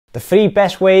The 3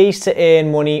 best ways to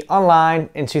earn money online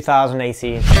in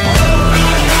 2018.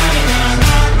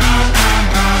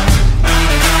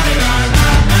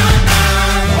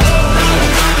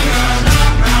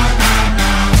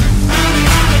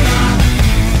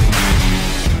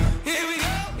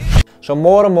 So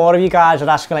more and more of you guys are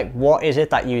asking, like, what is it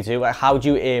that you do? Like, how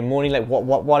do you earn money? Like,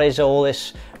 what is all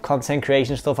this content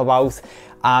creation stuff about?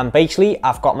 Basically,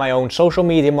 I've got my own social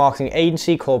media marketing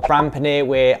agency called Brandpreneur,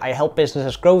 where I help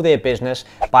businesses grow their business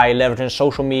by leveraging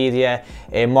social media,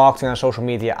 marketing and social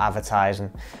media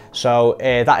advertising. So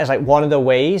that is like one of the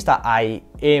ways that I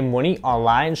earn money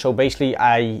online. So basically,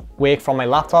 I work from my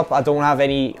laptop. I don't have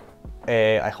any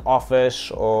like office,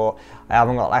 or I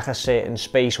haven't got like a certain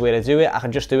space where to do it. I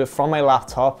can just do it from my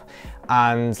laptop,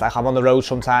 and like I'm on the road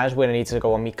sometimes when I need to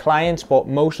go and meet clients, but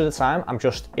most of the time I'm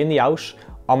just in the house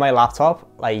on my laptop,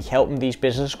 like helping these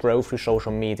businesses grow through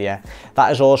social media.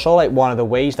 That is also like one of the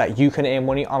ways that you can earn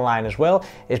money online as well,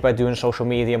 is by doing social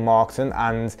media marketing.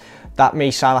 And that may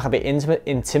sound like a bit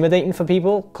intimidating for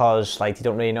people, because like they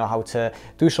don't really know how to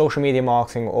do social media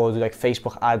marketing or do like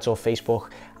Facebook ads or Facebook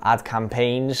ad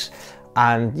campaigns.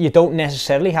 And you don't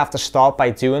necessarily have to start by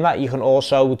doing that. You can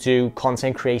also do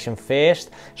content creation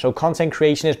first. So content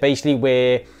creation is basically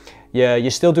where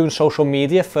you're still doing social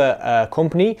media for a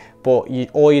company, but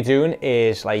all you're doing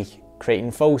is like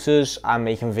creating photos and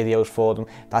making videos for them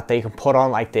that they can put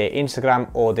on like their Instagram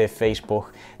or their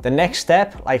Facebook. The next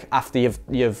step, like after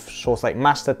you've sort of like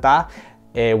mastered that,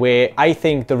 where I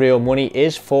think the real money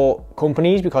is for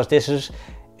companies, because this is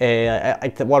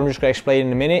what I'm just going to explain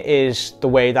in a minute, is the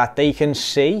way that they can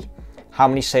see how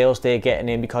many sales they're getting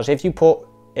in. Because if you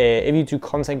do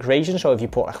content creation, so if you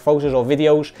put like photos or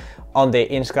videos on their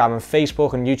Instagram and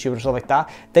Facebook and YouTube and stuff like that,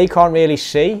 they can't really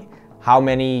see how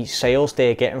many sales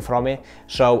they're getting from it.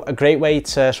 So a great way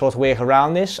to sort of work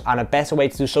around this, and a better way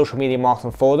to do social media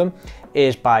marketing for them,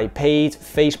 is by paid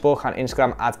Facebook and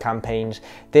Instagram ad campaigns.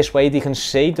 This way they can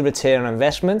see the return on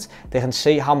investment, they can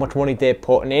see how much money they're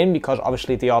putting in, because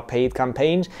obviously they are paid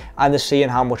campaigns, and they're seeing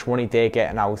how much money they're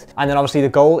getting out. And then obviously the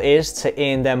goal is to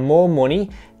earn them more money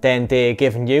than they're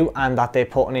giving you and that they're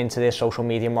putting into their social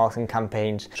media marketing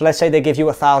campaigns. So let's say they give you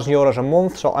 €1,000 a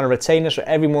month, so on a retainer, so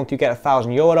every month you get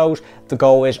 €1,000. The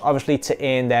goal is obviously to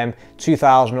earn them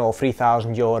 €2,000 or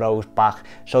 €3,000 back,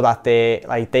 so that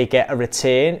they get a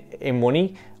return in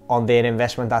money on their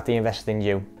investment that they invested in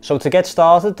you. So to get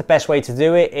started, the best way to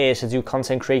do it is to do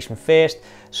content creation first.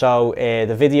 So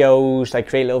the videos, like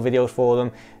create little videos for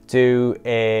them, do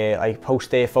like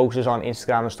post their photos on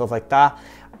Instagram and stuff like that.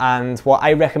 And what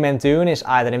I recommend doing is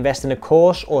either invest in a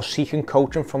course or seeking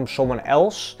coaching from someone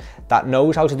else that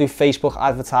knows how to do Facebook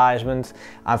advertisement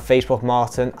and Facebook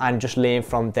marketing, and just learn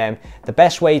from them. The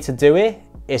best way to do it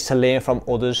is to learn from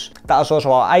others. That is also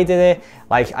how I did it.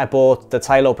 Like, I bought the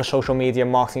Tyler Oprah Social Media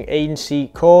Marketing Agency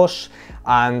course,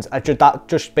 and that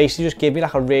just basically gave me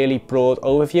like a really broad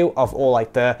overview of all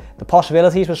like the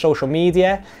possibilities with social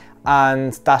media.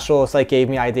 And that sort of like gave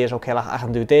me ideas. Okay, like I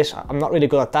can do this, I'm not really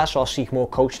good at that, so I'll seek more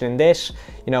coaching in this.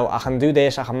 You know, I can do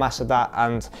this, I can master that,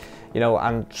 and you know,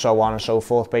 and so on and so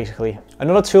forth, basically.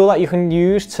 Another tool that you can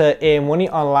use to earn money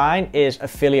online is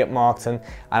affiliate marketing.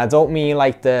 And I don't mean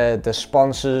like the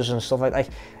sponsors and stuff like that.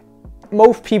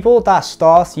 Most people that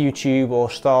start YouTube or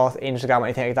start Instagram or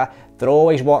anything like that, they're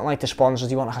always wanting like the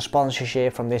sponsors. You want like a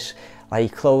sponsorship from this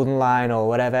like clothing line or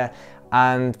whatever.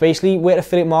 And basically with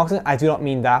affiliate marketing, I do not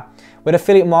mean that. With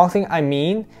affiliate marketing, I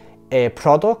mean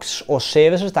products or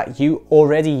services that you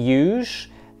already use,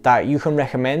 that you can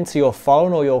recommend to your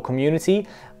following or your community,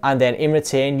 and then in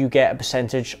return you get a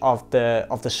percentage of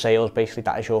the sales. Basically,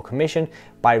 that is your commission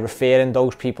by referring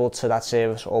those people to that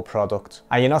service or product.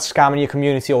 And you're not scamming your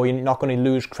community, or you're not going to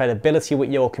lose credibility with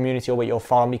your community or with your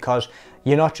following, because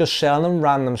you're not just selling them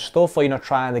random stuff, or you're not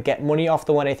trying to get money off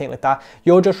them or anything like that.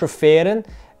 You're just referring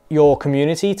your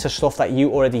community to stuff that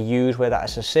you already use, whether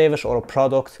that's a service or a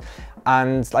product.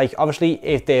 And like obviously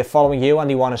if they're following you and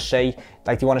they want to see,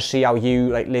 like they want to see how you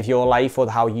like live your life, or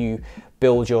how you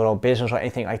build your own business or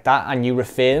anything like that, and you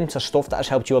refer them to stuff that has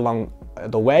helped you along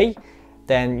the way,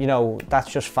 then you know that's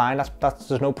just fine.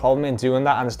 There's no problem in doing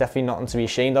that, and there's definitely nothing to be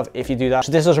ashamed of if you do that.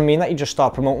 So this doesn't mean that you just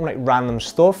start promoting like random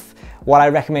stuff. What I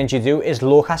recommend you do is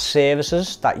look at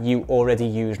services that you already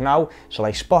use now. So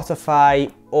like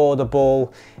Spotify,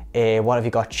 Audible, what have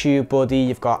you got? TubeBuddy,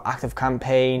 you've got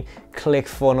ActiveCampaign,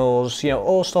 ClickFunnels, you know,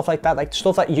 all stuff like that, like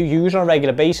stuff that you use on a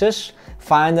regular basis.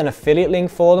 Find an affiliate link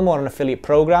for them or an affiliate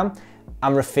program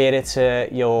and refer it to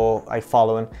your like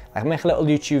following. Like make a little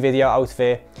YouTube video out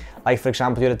there. Like for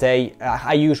example, the other day,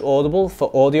 I use Audible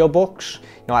for audiobooks.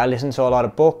 You know, I listen to a lot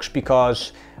of books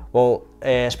because, well,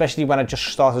 especially when I just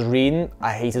started reading.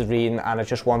 I hated reading and I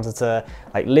just wanted to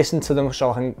like listen to them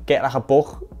so I can get like a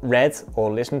book read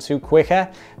or listened to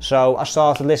quicker. So I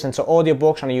started listening to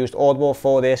audiobooks and I used Audible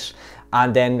for this.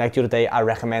 And then like the other day I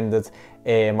recommended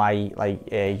my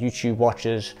YouTube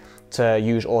watchers to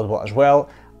use Audible as well.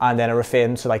 And then I referred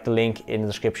them to like the link in the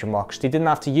description box. They didn't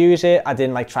have to use it. I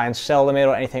didn't like try and sell them it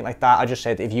or anything like that. I just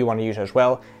said if you want to use it as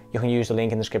well, you can use the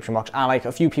link in the description box. And like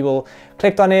a few people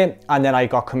clicked on it and then I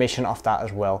got commission off that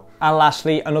as well. And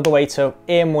lastly, another way to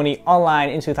earn money online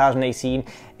in 2018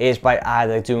 is by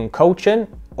either doing coaching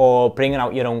or bringing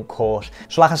out your own course.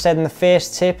 So like I said in the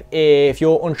first tip, if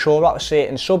you're unsure about a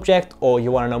certain subject or you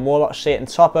want to know more about a certain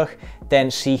topic, then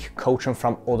seek coaching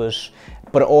from others.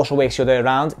 But it also works the other way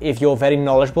around. If you're very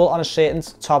knowledgeable on a certain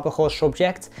topic or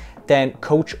subject, then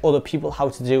coach other people how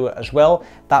to do it as well.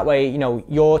 That way, you know,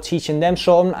 you're teaching them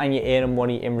something and you're earning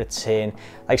money in return.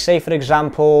 Like say for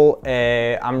example,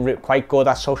 I'm quite good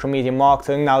at social media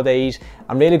marketing nowadays.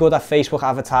 I'm really good at Facebook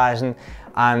advertising,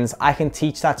 and I can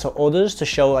teach that to others to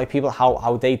show like people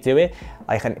how they do it,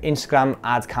 like an Instagram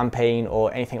ad campaign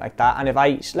or anything like that. And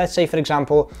if let's say for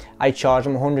example, I charge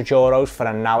them €100 for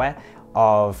an hour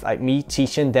of like me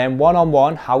teaching them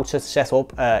one-on-one how to set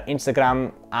up an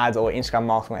Instagram ad or Instagram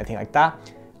marketing or anything like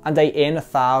that, and they earn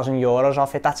 €1,000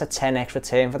 off it. That's a 10x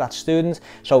return for that student.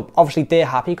 So obviously they're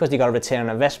happy because they got a return on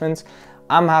investment.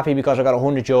 I'm happy because I got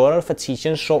 €100 for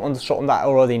teaching something that I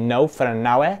already know for an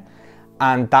hour,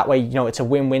 and that way, you know, it's a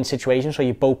win-win situation, so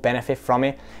you both benefit from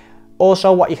it.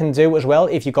 Also, what you can do as well,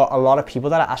 if you've got a lot of people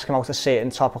that are asking about a certain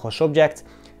topic or subject,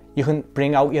 you can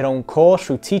bring out your own course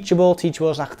through Teachable. Teachable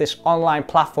is like this online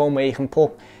platform where you can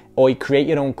put or you create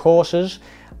your own courses,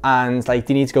 and like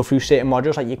you need to go through certain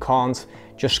modules. Like you can't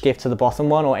just skip to the bottom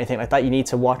one or anything like that. You need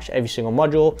to watch every single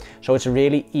module. So it's a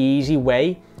really easy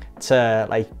way to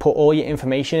like put all your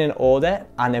information in order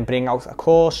and then bring out a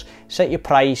course, set your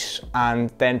price,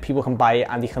 and then people can buy it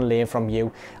and they can learn from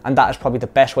you. And that is probably the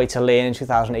best way to learn in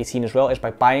 2018 as well, is by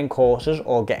buying courses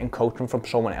or getting coaching from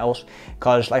someone else.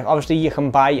 Because like obviously you can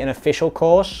buy an official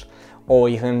course, or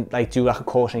you can like do like a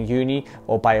course in uni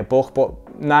or buy a book,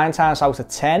 but 9 times out of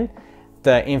 10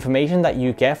 the information that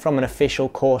you get from an official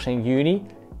course in uni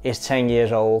is 10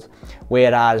 years old,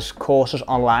 whereas courses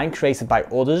online created by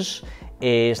others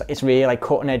it's really like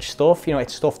cutting edge stuff. You know,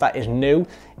 it's stuff that is new,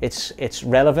 it's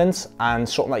relevant, and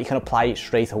something that you can apply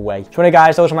straight away. So anyway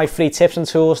guys, those are my 3 tips and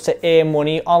tools to earn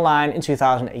money online in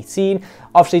 2018.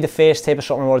 Obviously the first tip is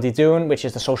something I'm already doing, which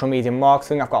is the social media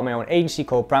marketing. I've got my own agency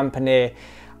called Brandpreneur,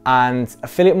 and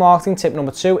affiliate marketing tip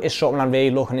number 2 is something I'm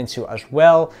really looking into as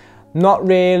well. Not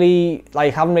really,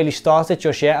 like haven't really started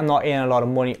just yet. I'm not earning a lot of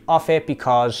money off it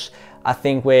because I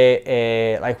think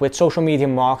like with social media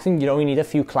marketing, you only need a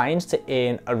few clients to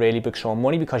earn a really big sum of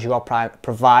money because you are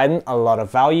providing a lot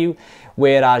of value,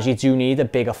 whereas you do need a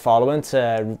bigger following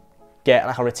to get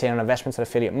like a return on investment to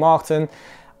affiliate marketing.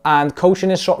 And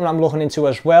coaching is something I'm looking into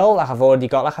as well. Like I've already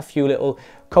got like a few little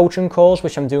coaching calls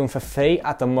which I'm doing for free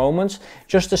at the moment,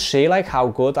 just to see like how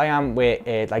good I am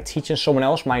with like teaching someone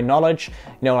else my knowledge,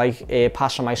 you know, like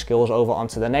passing my skills over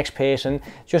onto the next person,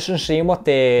 just to see what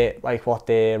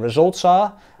their results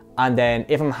are. And then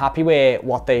if I'm happy with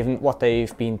what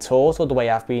they've been taught or the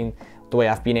way I've been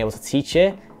able to teach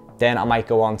it, then I might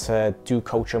go on to do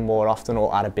coaching more often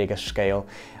or at a bigger scale.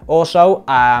 Also,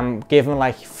 I'm giving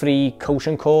like free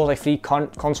coaching calls, like free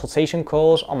consultation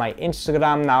calls on my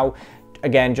Instagram now,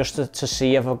 again, just to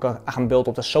see if I can build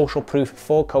up the social proof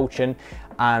for coaching.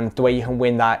 And the way you can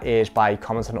win that is by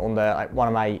commenting under like one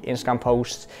of my Instagram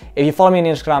posts. If you follow me on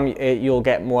Instagram, you'll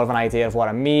get more of an idea of what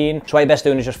I mean. So what you're best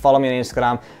doing is just follow me on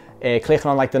Instagram, clicking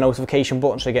on like the notification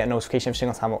button so you get a notification every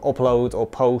single time I upload or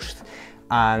post.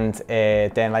 And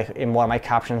then like in one of my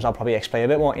captions, I'll probably explain a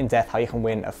bit more in depth how you can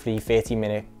win a free 30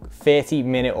 minute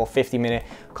or 50-minute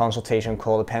consultation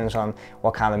call, depends on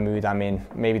what kind of mood I'm in.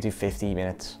 Maybe do 50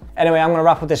 minutes. Anyway, I'm gonna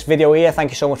wrap up this video here.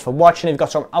 Thank you so much for watching. If you've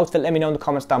got some out of it, let me know in the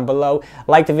comments down below.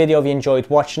 Like the video if you enjoyed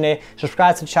watching it.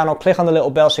 Subscribe to the channel, click on the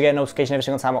little bell so you get a notification every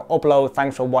single time I upload.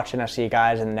 Thanks for watching. I'll see you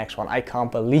guys in the next one. I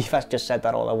can't believe I just said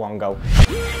that all at one go.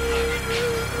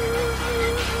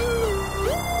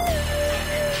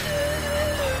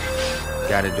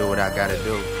 Gotta do what I gotta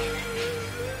do.